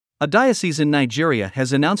A diocese in Nigeria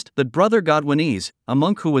has announced that Brother Godwin Ease, a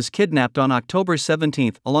monk who was kidnapped on October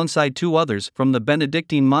 17 alongside two others from the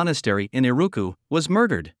Benedictine monastery in Iruku, was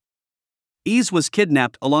murdered. Ease was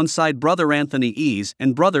kidnapped alongside Brother Anthony Ease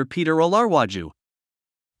and Brother Peter Olarwaju.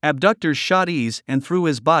 Abductors shot Ease and threw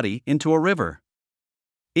his body into a river.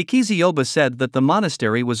 Ikizioba said that the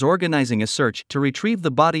monastery was organizing a search to retrieve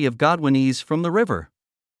the body of Godwin Ease from the river.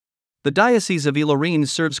 The Diocese of Ilorin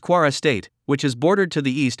serves Kwara State, which is bordered to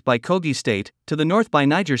the east by Kogi State, to the north by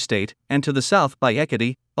Niger State, and to the south by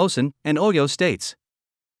Ekiti, Osun, and Oyo states.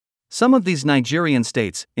 Some of these Nigerian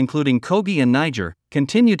states, including Kogi and Niger,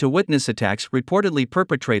 continue to witness attacks reportedly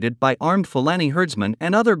perpetrated by armed Fulani herdsmen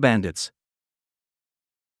and other bandits.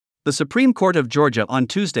 The Supreme Court of Georgia on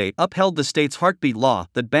Tuesday upheld the state's heartbeat law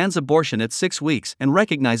that bans abortion at 6 weeks and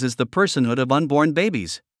recognizes the personhood of unborn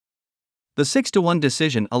babies. The 6-1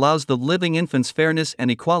 decision allows the Living Infants Fairness and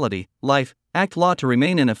Equality (LIFE) Act law to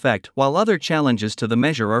remain in effect while other challenges to the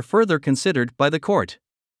measure are further considered by the court.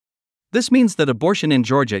 This means that abortion in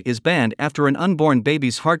Georgia is banned after an unborn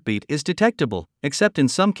baby's heartbeat is detectable, except in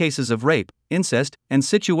some cases of rape, incest, and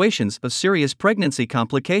situations of serious pregnancy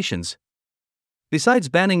complications. Besides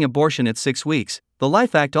banning abortion at 6 weeks, the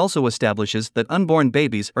LIFE Act also establishes that unborn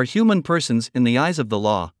babies are human persons in the eyes of the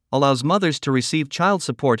law, allows mothers to receive child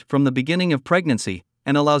support from the beginning of pregnancy,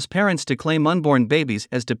 and allows parents to claim unborn babies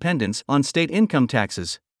as dependents on state income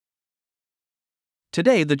taxes.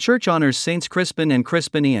 Today, the Church honors Saints Crispin and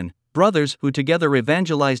Crispinian, brothers who together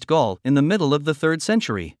evangelized Gaul in the middle of the 3rd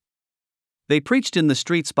century. They preached in the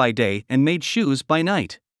streets by day and made shoes by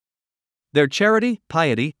night. Their charity,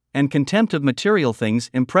 piety, and contempt of material things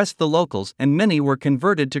impressed the locals, and many were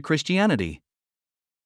converted to Christianity.